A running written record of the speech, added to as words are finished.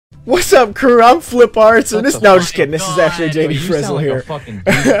What's up, crew? I'm FlipArtz, and this. No, just kidding. This is actually JayDee Frizzle here.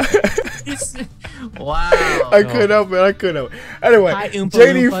 Wow. I couldn't help it. I couldn't help it. Anyway,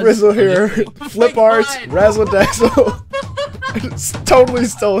 JayDee Frizzle here. FlipArtz, oRaZzLeDaZzle. Totally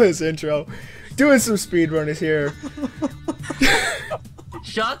stole his intro. Doing some speedrunners here.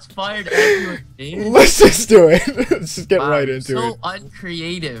 Shots fired at you. Let's just do it. Let's just get right into it. So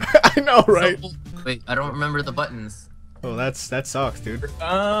uncreative. I know, right? So, wait, I don't remember the buttons. Oh, that sucks, dude.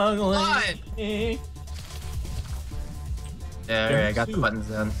 What? There, I got the buttons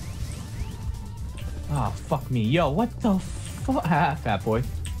down. Oh, fuck me. Yo, what the fuck? Ah, fat boy.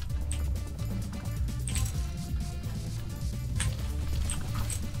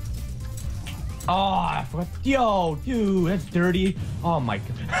 Oh, I forgot. Yo, dude, that's dirty. Oh my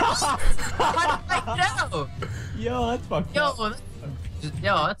god. How did I know? Yo, that's fucked up.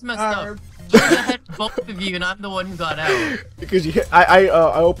 Yo, that's messed up. I had both of you, and I'm the one who got out. Because you hit. I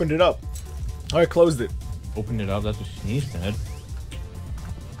opened it up. I closed it. Opened it up. That's what she said.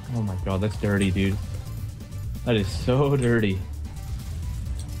 Oh my god, that's dirty, dude. That is so dirty.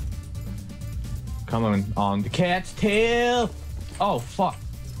 Coming on the cat's tail. Oh fuck.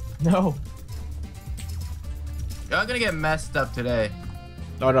 No. Y'all gonna get messed up today.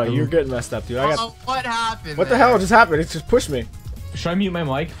 Oh no, you're getting messed up, dude. What happened? What the hell just happened? It just pushed me. Should I mute my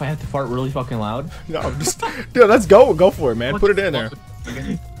mic if I have to fart really fucking loud? No, I'm just. Dude, let's go. Go for it, man. Put it in there.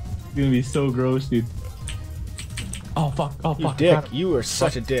 It's gonna be so gross, dude. Oh fuck. Oh fuck. You dick. You are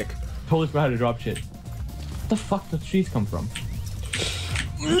such a dick. Totally forgot how to drop shit. Where the fuck did trees come from?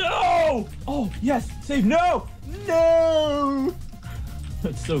 No! Oh yes, save. No! No!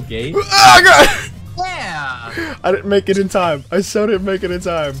 That's so gay. Oh god! Yeah! I didn't make it in time. I so didn't make it in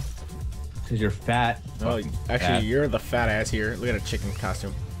time. Because you're fat. Oh, actually, you're the fat ass here. Look at a chicken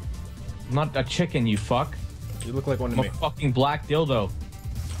costume. I'm not a chicken, you fuck. You look like one to I'm me. a fucking black dildo.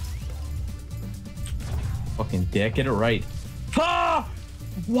 Fucking dick, get it right. Ah!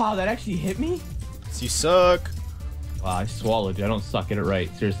 Wow, that actually hit me? You suck. Wow, I swallowed you. I don't suck. Get it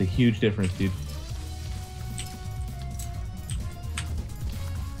right. Seriously, huge difference, dude.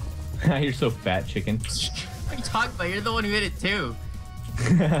 You're so fat, chicken. What are you talking about? You're the one who hit it too.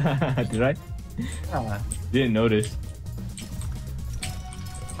 Did I? Didn't notice.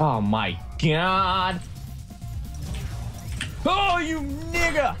 Oh my god! Oh, you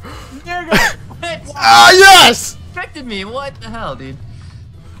nigga! Nigga! Ah, yes! Affected me. What the hell, dude?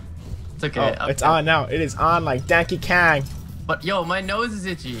 It's okay. Oh, it's on now. It is on like Donkey Kong. But yo, my nose is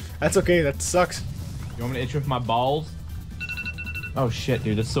itchy. That's okay. That sucks. You want me to itch with my balls? Oh shit,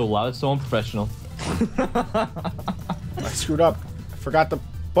 dude, that's so loud. It's so unprofessional. I screwed up. I forgot the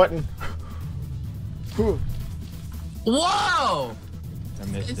button. Whoa! I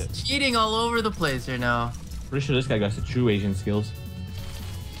missed it. It's cheating all over the place here now. Pretty sure this guy got the true Asian skills.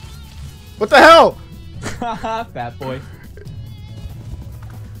 What the hell? Fat boy.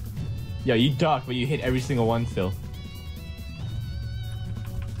 Yo, you duck, but you hit every single one still.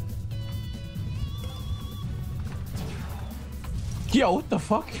 Yo, what the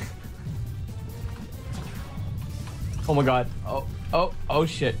fuck? Oh my god. Oh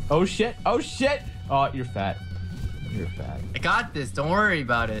shit. Oh shit. Oh shit. Oh, you're fat. You're fat. I got this. Don't worry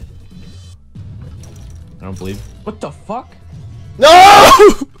about it. I don't believe. What the fuck? No!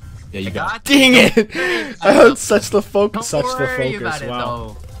 Yeah, you got. Dang it! I had such the focus. Don't Such the worry focus. about it, Wow.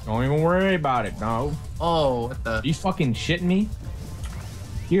 though. Don't even worry about it. No. Oh, what the? Are you fucking shitting me?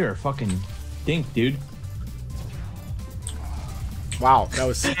 You're a fucking dink, dude. Wow, that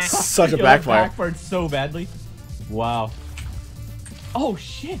was such a Yo, backfire. Backfired so badly. Wow. Oh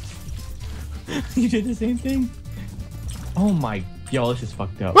shit! You did the same thing. Oh my. Yo, this is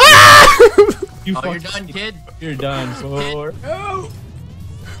fucked up. You're done, kid. You're done. For... No.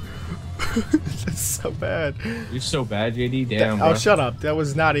 That's so bad. You're so bad, JD. Damn. Oh, shut up. That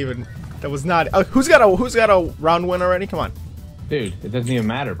was not even. That was not. Who's got a round win already? Come on. Dude, it doesn't even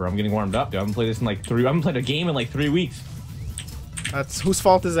matter, bro. I'm getting warmed up, dude. I haven't played this in like 3. I haven't played a game in like 3 weeks. That's whose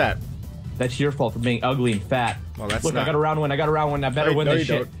fault is that? That's your fault for being ugly and fat. Well, that's Look, not. I got a round win. I got a round win. I better win this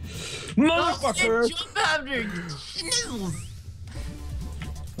shit. Motherfucker! Oh, shit, jump after Schnizzles.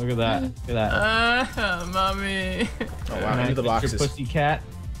 Look at that. Look at that. Mommy. Oh wow, into the boxes. Your pussy cat.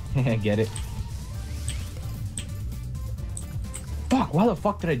 Get it? Fuck! Why the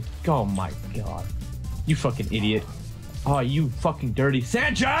fuck did I? Oh my god! You fucking idiot! Oh, you fucking dirty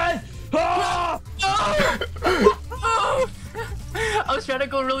Sanchez! Ah! I was trying to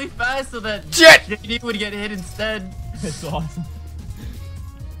go really fast so that Shit! JayDee would get hit instead. That's awesome.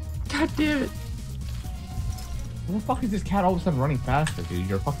 God damn it. What the fuck is this cat all of a sudden running faster, dude?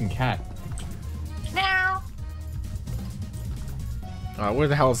 You're a fucking cat. Now. Where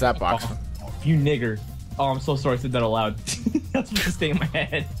the hell is that box? Oh, you nigger. Oh, I'm so sorry I said that aloud. That's what's staying in my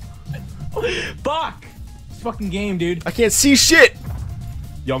head. Fuck! This fucking game, dude. I can't see shit!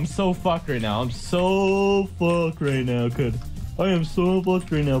 Yo, I'm so fucked right now. I'm so fucked right now, kid. I am so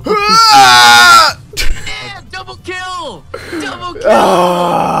fucked right now. Yeah, double kill! Double kill!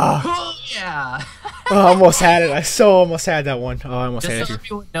 Oh, yeah! Oh, I almost had it. I so almost had that one. Oh, I almost had it. Just so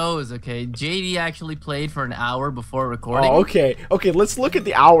everyone knows, okay, JayDee actually played for an hour before recording. Oh, okay. Okay, let's look at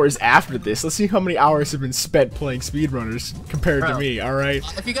the hours after this. Let's see how many hours have been spent playing speedrunners compared to me, alright?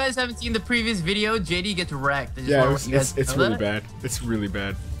 If you guys haven't seen the previous video, JayDee gets wrecked. Yeah, it's really bad. It's really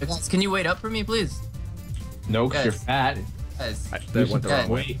bad. Guys, can you wait up for me, please? No, because you're fat. Guys. That went the wrong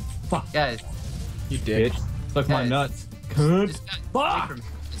way. Wait. Fuck. Guys. You dick. Suck my nuts. Cunt. Fuck!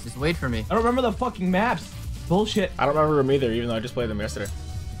 Just wait for me. I don't remember the fucking maps. Bullshit. I don't remember them either, even though I just played them yesterday.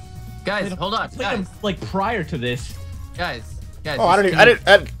 Guys, hold on. Guys. Like prior to this. Guys. Oh, I didn't.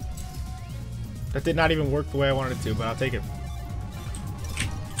 That did not even work the way I wanted it to, but I'll take it.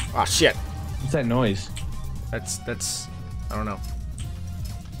 Oh shit. What's that noise? That's. I don't know.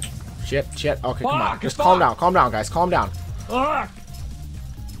 Shit. Okay, come on. Just fuck. calm down, guys. Calm down. Fuck!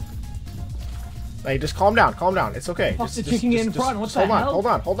 Hey, just calm down. It's okay. Fuck's the kicking in front? What the hell?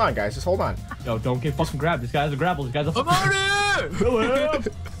 Hold on, guys. Just hold on. Yo, don't get fucking grabbed. This guy's a grapple. This guy's a fucking.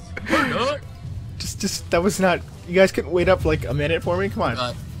 Just that was not. You guys couldn't wait up like a minute for me. Come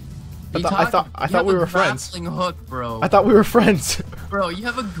on. I thought we were friends. Hook, bro. I thought we were friends. Bro, you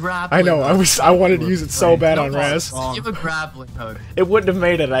have a grappling. I know. I wanted to use it so bad on Raz. You have a grappling hook. It wouldn't have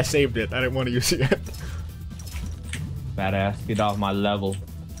made it. I saved it. I didn't want to use it yet. Badass. Get off my level.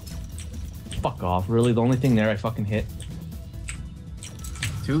 Fuck off. Really? The only thing there I fucking hit.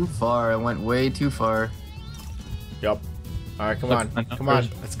 Too far. I went way too far. Yup. All right, come on.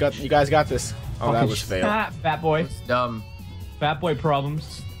 Let's go. You guys got this. Oh, that was fail. Fat boy. That's dumb. Fat boy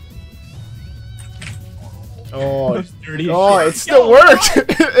problems. Oh, it still worked.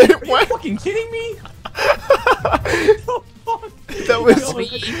 Are you fucking kidding me?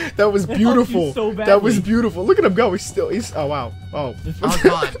 That was beautiful. So that was beautiful. Look at him go. He's oh wow. Oh. Oh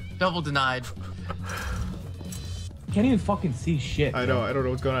god. Double denied. Can't even fucking see shit. I know. I don't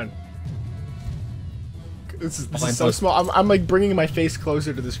know what's going on. This is so small. I'm like bringing my face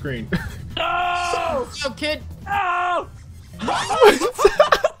closer to the screen. No! Yo, kid. No!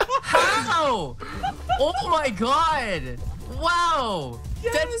 How? Oh my god! Wow!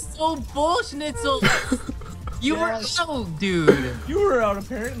 Yes. That is so bullshit. You were out, dude. You were out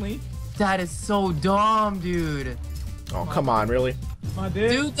apparently. That is so dumb, dude. Oh come on, really?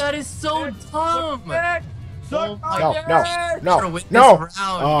 Dude, that is so dumb. No.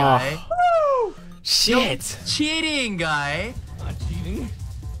 Guy. Shit. Yo, cheating, guy. Not cheating.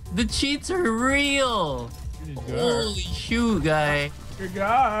 The cheats are real. Holy shoot, guy. You're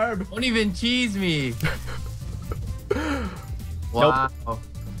garb. Don't even cheese me. Wow. Nope.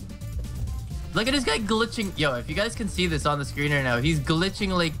 Look at this guy glitching. Yo, if you guys can see this on the screen right now, he's glitching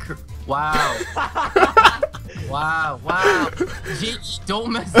like. Wow. Wow. JayDee,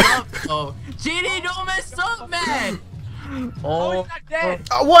 don't mess up, though. JayDee, don't mess up, man. Oh, he's not dead.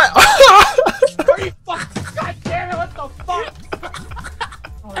 What? Are you fucking? God damn it! What the fuck?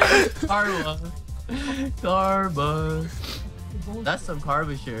 Karma. That's some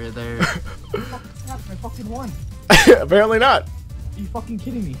karma shit right there. I fucking won. Apparently not. Are you fucking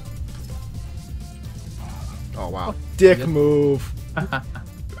kidding me? Oh wow. Dick move.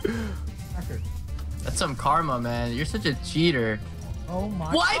 That's some karma, man. You're such a cheater. Oh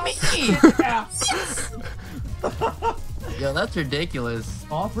my. Why me? Yo, that's ridiculous.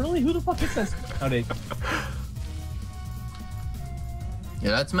 Oh, really? Who the fuck is this? Yeah,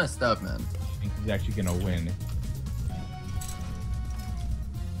 that's messed up, man. I think he's actually gonna win.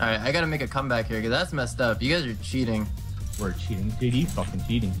 Alright, I gotta make a comeback here, because that's messed up. You guys are cheating. We're cheating. JayDee fucking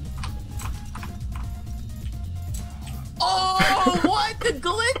cheating. Oh, what? The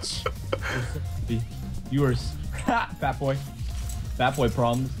glitch? Viewers. Fat boy. Fat boy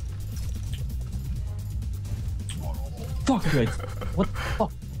problems. Fuck, good. What the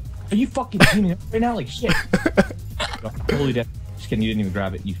fuck? Are you fucking teaming up right now like shit? Holy death. Just kidding, you didn't even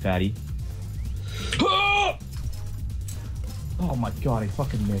grab it, you fatty. Oh my god, I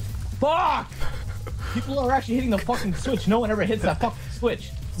fucking missed. Fuck! People are actually hitting the fucking switch. No one ever hits that fucking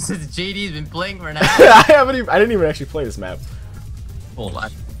switch. Since JayDee's been playing for an hour. I didn't even actually play this map. Hold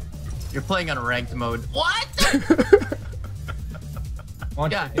on. You're playing on ranked mode. What?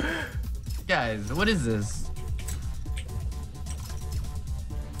 Guys, what is this?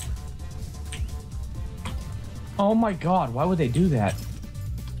 Oh my god, why would they do that?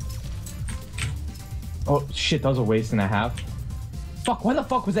 Oh shit, that was a waste and a half. Fuck, why the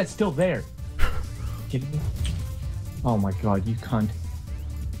fuck was that still there? Kidding me? Oh my god, you cunt.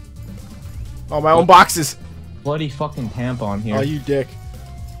 Oh, my own boxes. Bloody fucking tampon here. Oh, you dick.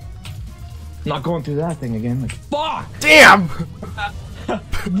 Not going through that thing again. Like, fuck! Damn!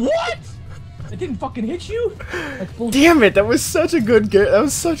 What? It didn't fucking hit you? That's bullshit. Damn it! That was such a good that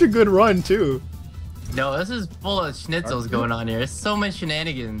was such a good run too. No, this is full of schnitzels going on here. There's so many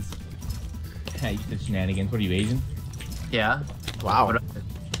shenanigans. Hey, you said shenanigans. What are you, Asian? Yeah. Wow. What-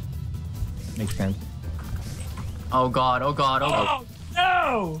 Makes sense. Oh god, oh god, oh god.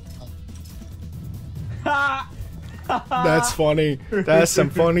 Oh, no! That's funny. That's some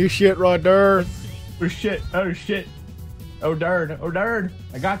funny shit right there. Oh shit, oh shit. Oh darn, oh darn.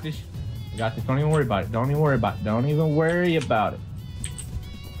 I got this. I got this. Don't even worry about it. Don't even worry about it. Don't even worry about it.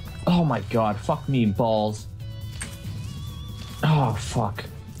 Oh my god, fuck me balls. Oh fuck.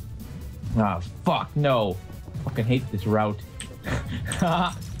 Oh fuck, no. Fucking hate this route.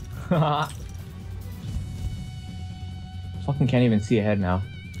 Fucking can't even see ahead now.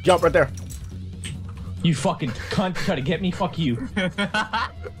 Jump right there. You fucking cunt, try to get me, fuck you.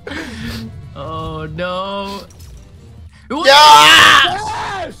 Oh no. Yeah!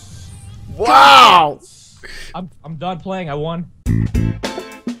 Yes! Wow! I'm done playing, I won.